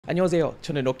안녕하세요,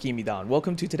 저는 로키입니다, and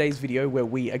welcome to today's video where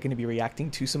we are going to be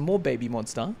reacting to some more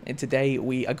BABYMONSTER. And today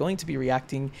we are going to be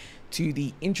reacting to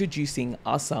the introducing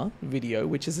ASA video,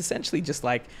 which is essentially just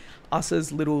like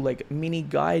ASA's little like mini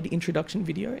guide introduction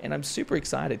video. And I'm super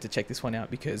excited to check this one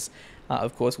out because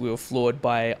of course we were floored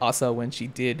by ASA when she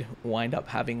did wind up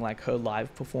having like her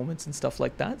live performance and stuff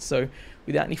like that. So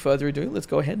without any further ado, let's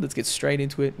go ahead, let's get straight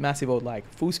into it. Massive old like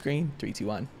full screen, 3, 2,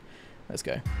 1, let's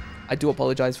go. I do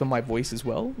apologize for my voice as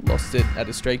well. Lost it at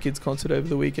a Stray Kids concert over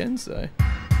the weekend, so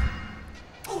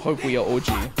hope we are all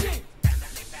G.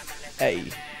 Hey,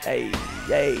 hey,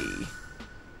 hey.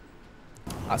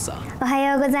 ASA. おは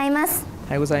ようございます。お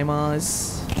はようございま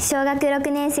す。小学6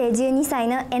年生12歳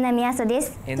の榎並麻で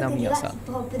す。榎並麻。特技はヒッ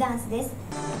プホップダンスです。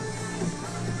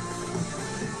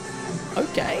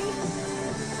Okay.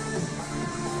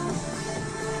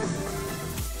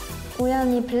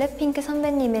 우연히 블랙핑크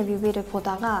선배님의 뮤비를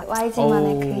보다가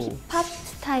YG만의 그 힙합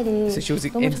스타일이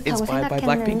너무 좋다고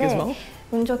생각했는데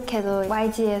운 좋게도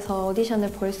YG에서 오디션을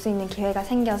볼 수 있는 기회가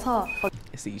생겨서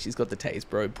See, she's got the taste,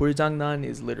 bro. 불장난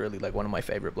is literally like one of my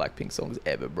favorite Blackpink songs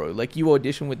ever, bro. Like you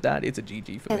audition with that, it's a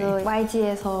GG for me.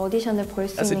 YG에서 오디션을 볼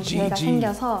수 있는 기회가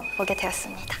생겨서 보게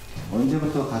되었습니다.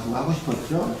 언제부터 가수 하고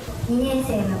싶었죠? 2年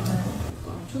生の頃。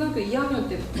 초등학교 2학년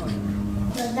때부터.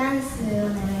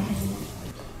 댄스를 하지.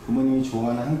 부모님이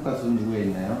좋아하는 한국 가수는 누가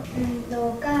있나요?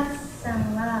 お母さ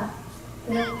んは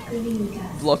ブロック B が。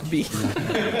 Block B.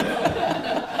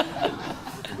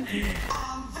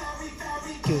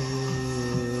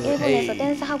 일본에서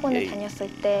댄스 학원을 다녔을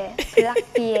때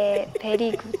블락비의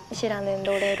베리 굿이라는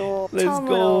노래로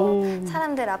처음으로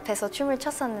사람들 앞에서 춤을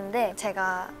췄었는데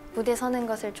제가 무대 서는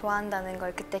것을 좋아한다는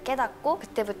걸 그때 깨닫고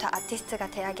그때부터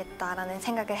아티스트가 돼야겠다라는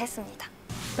생각을 했습니다.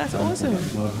 That's awesome,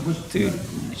 dude.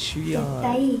 She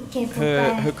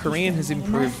her Korean has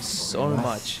improved so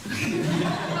much.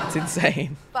 It's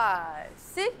insane. 5,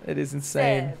 6, It is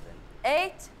insane. 7,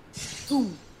 8,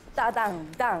 boom,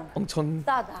 따당당. 엄청,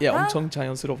 따당. yeah, 엄청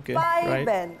자연스럽게, right?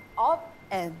 baemon, up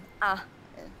and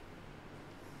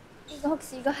이거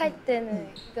혹시 이거 할 때는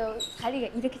이거 다리가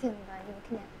이렇게 되는 거 아니면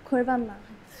그냥 골반만?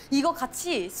 이거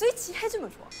같이 스위치 해주면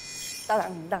좋아.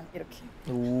 따당당 이렇게.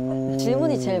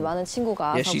 질문이 제일 많은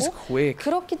친구가 Yeah, she's 아사고 quick.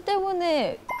 그렇기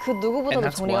때문에 그 누구보다도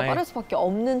정리가 why. 빠를 수밖에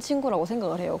없는 친구라고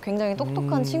생각을 해요. 굉장히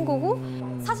똑똑한 친구고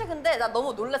사실 근데 나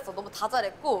너무 놀랬어. 너무 다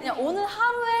잘했고 그냥 오늘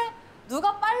하루에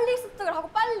누가 빨리 습득을 하고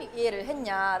빨리 이해를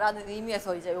했냐라는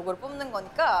의미에서 이제 요거를 뽑는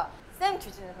거니까 쌤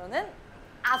기준에서는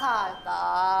아사였다.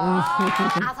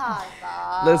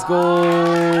 아사였다. Let's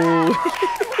go.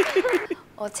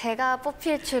 제가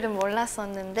뽑힐 줄은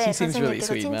몰랐었는데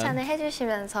선생님께서 칭찬을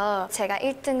해주시면서 제가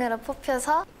 1등으로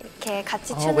뽑혀서 이렇게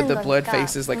같이 추는 with the 거니까 blurred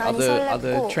faces, like 많이 other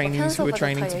설렜고 trainees who were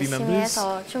training to be 열심히 members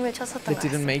해서 춤을 췄었던 that 것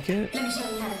didn't 같습니다. make it.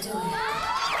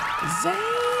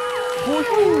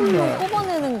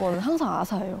 뽑아내는 건 항상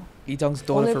아사예요. 이정's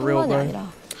daughter for real, 오늘뿐만이 bro. 아니라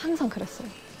항상 그랬어요.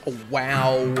 Oh,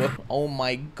 wow. Oh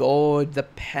my god. The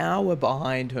power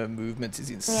behind her movements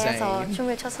is insane. 위에서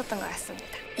춤을 췄었던 것 같습니다.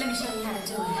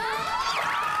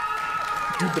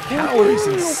 Dude, the power is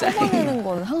insane. 뽑아내는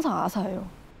건 항상 아사예요.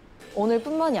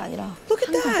 오늘뿐만이 아니라 Look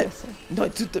at 항상 that. 그랬어요. No,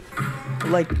 dude,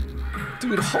 like,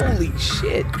 dude, holy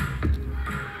shit.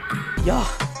 Yeah.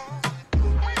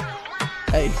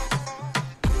 Hey.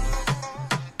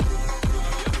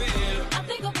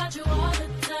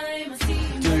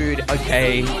 Dude,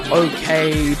 okay,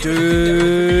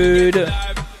 dude.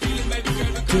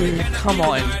 Dude, come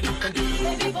on.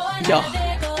 Yeah.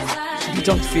 He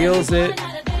feels it.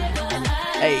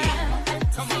 Hey.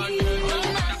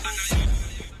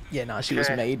 Yeah, nah, she was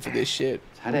made for this shit.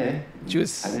 잘해. She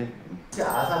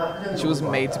was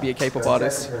made to be a K-pop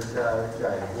artist.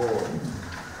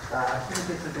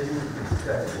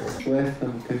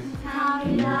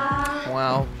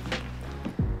 Wow.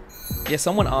 Yeah,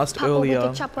 someone asked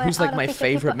earlier, who's like my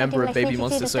favorite member of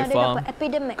BABYMONSTER so far?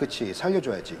 그치,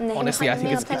 살려줘야지. Honestly, I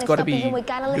think it's got to be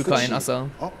Luca and ASA.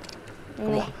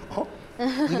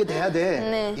 이게 돼야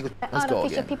돼. 이거 Let's go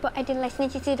again.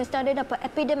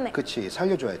 그치,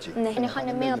 살려줘야지.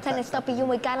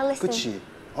 그치.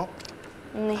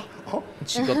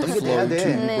 She got the flow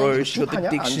too, bro. She got the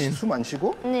diction. 숨 안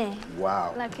쉬고? 네.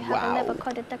 와우. Wow.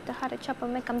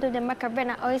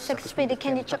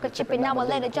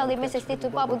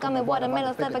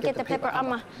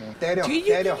 때려,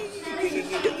 때려.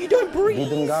 You don't breathe.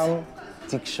 리듬감,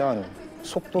 딕션,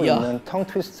 속도 야. 있는 텅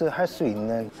트위스트 할 수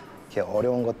있는 이렇게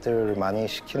어려운 것들을 많이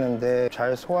시키는데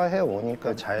잘 소화해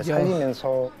오니까 잘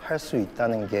살리면서 할 수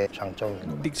있다는 게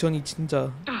장점입니다. 딕션이 진짜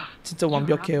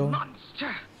완벽해요.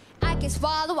 I can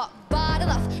swallow up body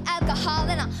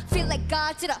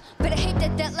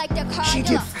She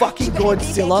did fucking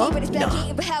Godzilla?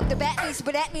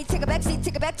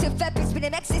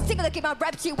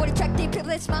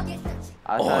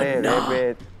 아사의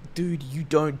랩에 Dude, you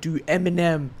don't do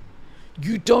Eminem.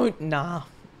 You don't, nah.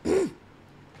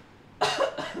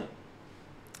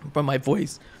 But my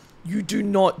voice. You do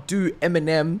not do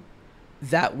Eminem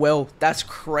that well. That's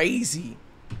crazy.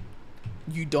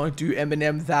 You don't do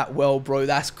Eminem that well, bro.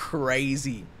 That's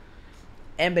crazy.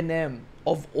 Eminem,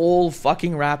 of all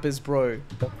fucking rappers, bro.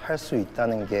 할 수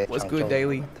있다는 게 What's good,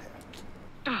 Daily?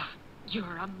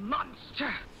 You're a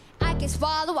monster. I can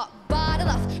swallow a bottle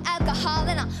of alcohol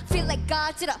and I feel like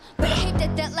Godzilla, but I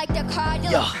hate that like the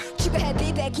cardio. Super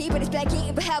heavy, backy, but it's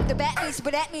blacky, but help the bad news,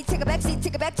 but that means take a backseat,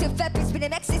 take a back to fat piece, but the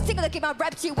next is take a look at my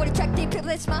rap sheet, what attractive people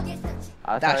is my.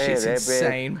 That 아사의 shit's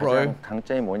insane, 랩의 bro. 가장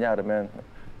강점이 뭐냐 그러면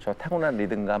저 타고난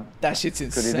리듬감. That shit's 그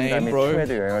insane, 리듬감이 bro.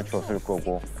 춤에도 영향을 줬을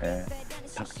거고. 예.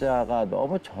 박자가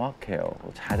너무 정확해요.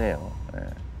 잘해요. 예.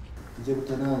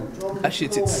 이제부터는 좀 That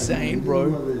shit's insane, bro.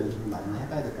 연습을 많이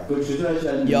해봐야 될 것 같아요. 주저하지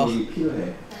야. 않는 일이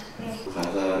필요해.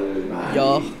 가사를 많이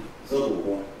야.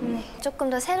 써보고. 조금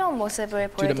더 새로운 모습을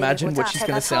Dude, imagine what 보여드리고자 she's 제가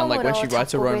gonna sound like when she 처음으로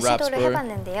writes her own 작곡을 raps, 시도를 bro.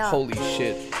 해봤는데요. Holy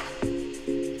shit.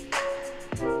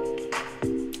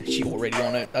 She already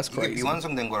on it. That's 이게 crazy.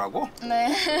 미완성된 거라고?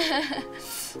 네.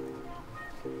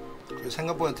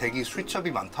 생각보다 되게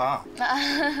스위트업이 많다.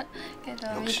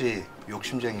 그래서 역시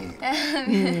욕심쟁이.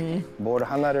 뭘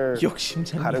하나를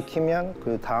욕심쟁이. 가르치면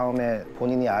그 다음에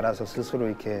본인이 알아서 스스로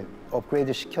이렇게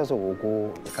업그레이드 시켜서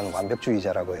오고 약간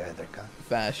완벽주의자라고 해야 될까?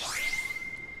 Fash.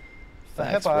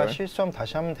 해봐. bro. 실수하면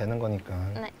다시 하면 되는 거니까.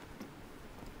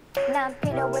 난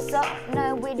필요했어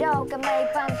널 위로가 매일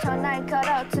밤 전화를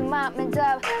걸어 두 맘은 더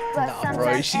Nah,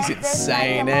 bro, she's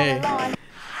insane, eh?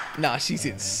 Nah, she's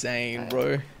insane,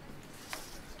 bro.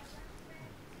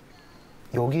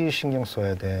 여기 신경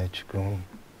써야 돼 지금.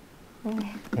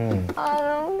 아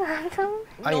너무 감동.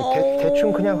 아니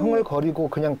대충 그냥 흥얼거리고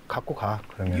그냥 갖고 가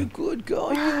You 그러면. good,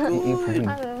 girl. You 이 good. 부분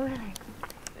아 너무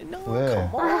No, 왜?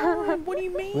 come on. What do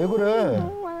you mean? 왜 그래?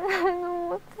 너무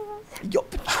Yo,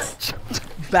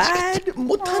 bad?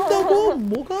 못한다고?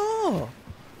 뭐가?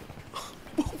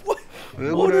 왜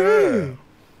그래?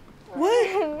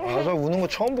 What? 아사 우는 거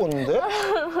처음 보는데?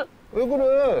 왜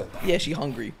그래? Yeah, she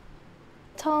hungry.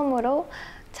 처음으로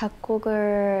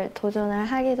작곡을 도전을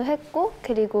하기도 했고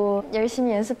그리고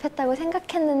열심히 연습했다고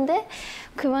생각했는데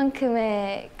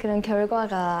그만큼의 그런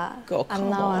결과가 Oh, 안 come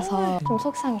나와서 좀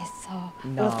속상했어.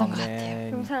 그랬던 것 같아요.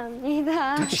 man.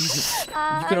 감사합니다.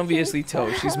 You can obviously tell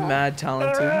she's mad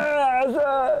talented.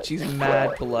 She's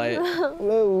mad polite.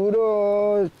 왜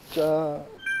울어 진짜.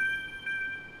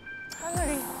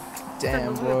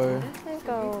 Damn, bro.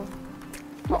 그러니까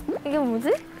이게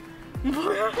뭐지?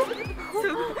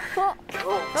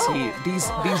 See,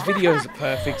 these videos are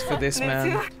perfect for this,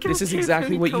 man. This is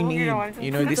exactly what you need. You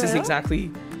know, this is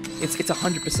exactly. It's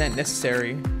 100%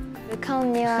 necessary. 루카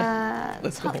언니와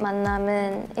Let's 첫 go.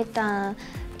 만남은 일단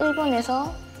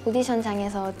일본에서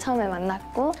오디션장에서 처음에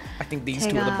만났고 I think these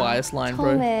two are the bias line, bro.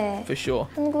 처음에 For sure.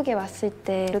 한국에 왔을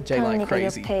때 루카 J like 언니가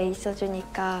crazy. 옆에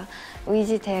있어주니까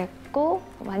의지됐고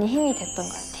많이 힘이 됐던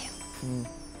것 같아요.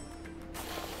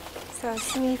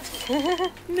 열심히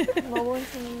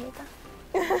먹었습니다.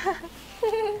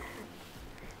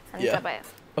 Yeah. 앉아봐요.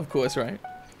 Of course, right?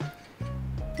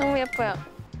 너무 예뻐요.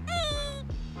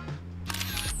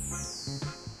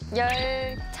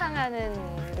 열창하는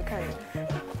루카 언니.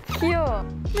 귀여워.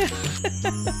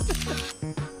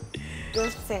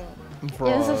 연습생.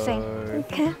 Bro. 연습생.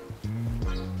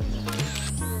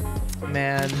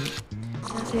 Man,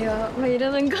 안녕하세요. 뭐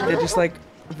이러는 거. they're just like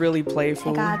really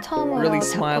playful, 제가 처음으로 really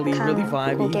smiley, really 작곡한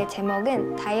vibey. 곡의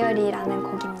제목은 다이어리라는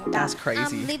곡입니다. That's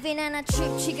crazy. living on a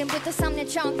trip 지금부터 3년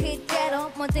전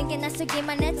그대로 모든 게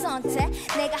낯설기만 했던 때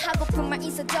내가 하고픈 말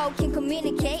있어도 can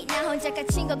communicate 나 혼자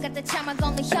갇힌 것 같아 참아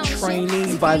걷는 현실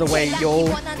Training, by the way,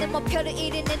 yo. 원하는 목표를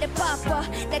이루는데 바빠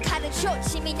날 가르쳐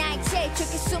침이 나의 제일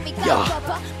좋게 숨이 Yeah.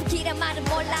 가빠봐 부기란 말은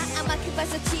몰라 아마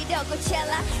그봐서 지려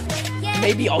Coachella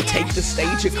Maybe I'll take the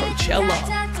stage at Coachella.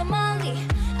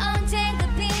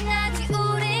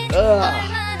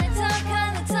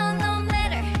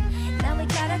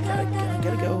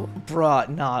 Gotta go. Bruh,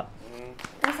 nah.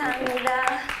 감사합니다.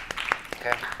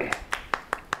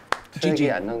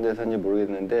 트랙이 안정돼서인지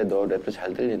모르겠는데 너 랩도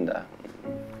잘 들린다.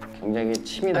 굉장히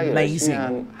치밀하게 열심히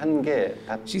Amazing. 한 게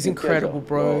다 She's incredible,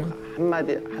 bro. 한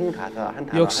마디, 한 가사, 한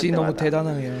단어 역시 할 너무 때마다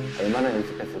대단해요. 얼마나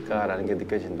연습했을까라는 게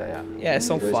느껴진다, 야. Yeah,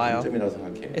 it's on 이거 fire. 장점이라고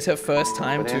생각해. It's her first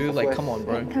time too. Like, come on,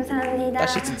 bro. 감사합니다. That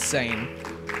shit's insane.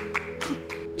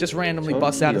 just randomly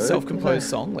busts out a self-composed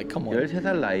song. Like, come on.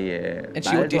 13살 나이에 And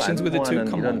she auditions with it too.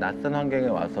 Come 이런 on. 낯선 환경에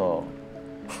와서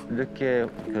이렇게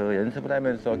그 연습을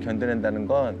하면서 견뎌낸다는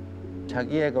건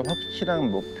자기의 그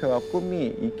확실한 목표와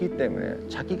꿈이 있기 때문에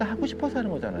자기가 하고 싶어서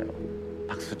하는 거잖아요.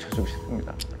 박수 쳐주고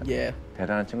싶습니다. Yeah.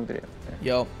 대단한 친구들이에요. 네.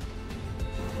 Yo.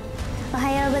 お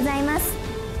はようございます。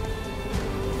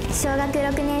小学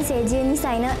6年生12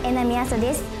歳の榎並麻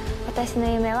です。私の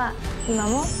夢は今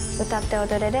も歌って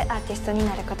踊れるアーティストに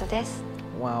なることです。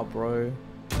 Wow, bro.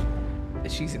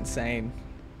 She's insane.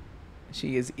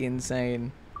 She is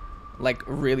insane. Like,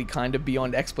 really kind of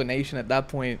beyond explanation at that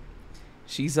point.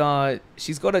 She's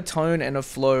got a tone and a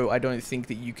flow I don't think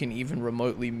that you can even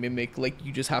remotely mimic. Like,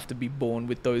 you just have to be born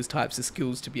with those types of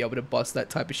skills to be able to bust that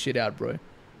type of shit out, bro.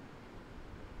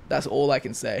 That's all I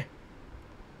can say.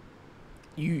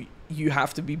 You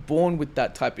have to be born with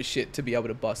that type of shit to be able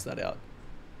to bust that out.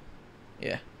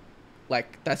 Yeah.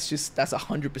 Like, that's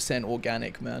 100%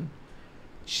 organic, man.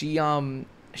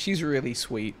 She's really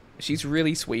sweet. She's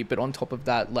really sweet, but on top of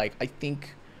that, like, I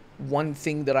think one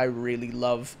thing that I really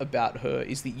love about her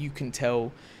is that you can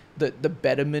tell that the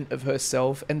betterment of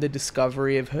herself and the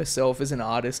discovery of herself as an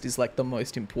artist is like the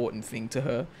most important thing to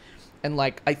her. And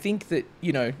like, I think that,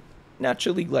 you know,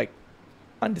 naturally, like,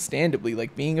 understandably,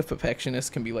 like, being a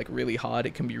perfectionist can be like really hard.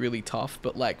 It can be really tough,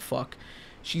 but like, fuck,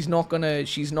 she's not gonna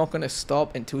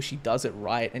stop until she does it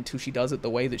right, until she does it the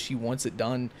way that she wants it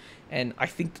done. And I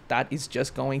think that is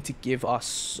just going to give us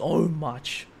so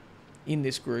much in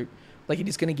this group. Like, it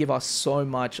is going to give us so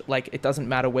much. Like, it doesn't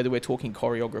matter whether we're talking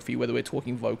choreography, whether we're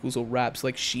talking vocals or raps.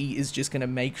 Like, she is just going to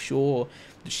make sure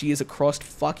that she is across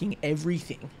fucking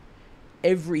everything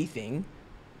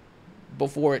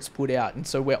before it's put out. And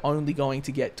so we're only going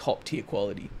to get top tier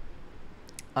quality.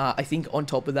 I think on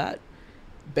top of that,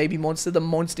 BABYMONSTER, the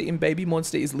monster in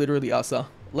BABYMONSTER is literally ASA.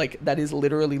 Like, that is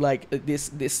literally like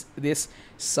this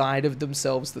side of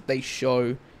themselves that they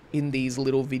show in these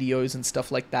little videos and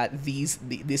stuff like that. This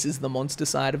is the monster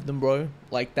side of them, bro.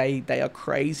 Like, they are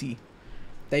crazy.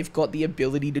 They've got the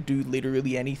ability to do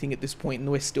literally anything at this point,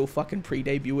 and we're still fucking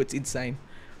pre-debut. It's insane.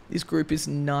 This group is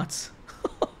nuts.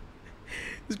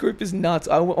 This group is nuts.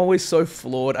 I'm always so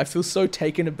floored. I feel so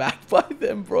taken aback by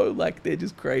them, bro. Like, they're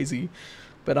just crazy.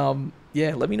 But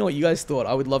yeah, let me know what you guys thought.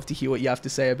 I would love to hear what you have to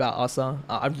say about ASA.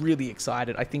 I'm really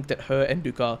excited. I think that her and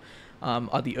Duka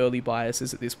are the early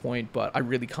biases at this point, but I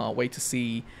really can't wait to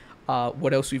see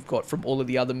what else we've got from all of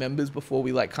the other members before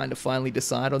we like kind of finally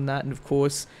decide on that. And of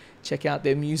course, check out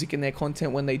their music and their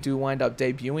content when they do wind up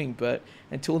debuting. But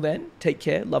until then, take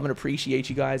care. Love and appreciate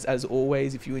you guys as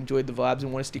always. If you enjoyed the vibes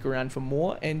and want to stick around for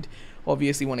more, and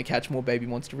obviously want to catch more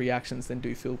BABYMONSTER reactions, then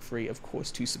do feel free, of course,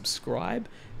 to subscribe.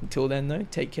 Until then, though,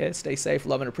 take care, stay safe,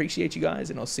 love and appreciate you guys,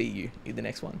 and I'll see you in the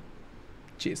next one.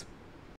 Cheers.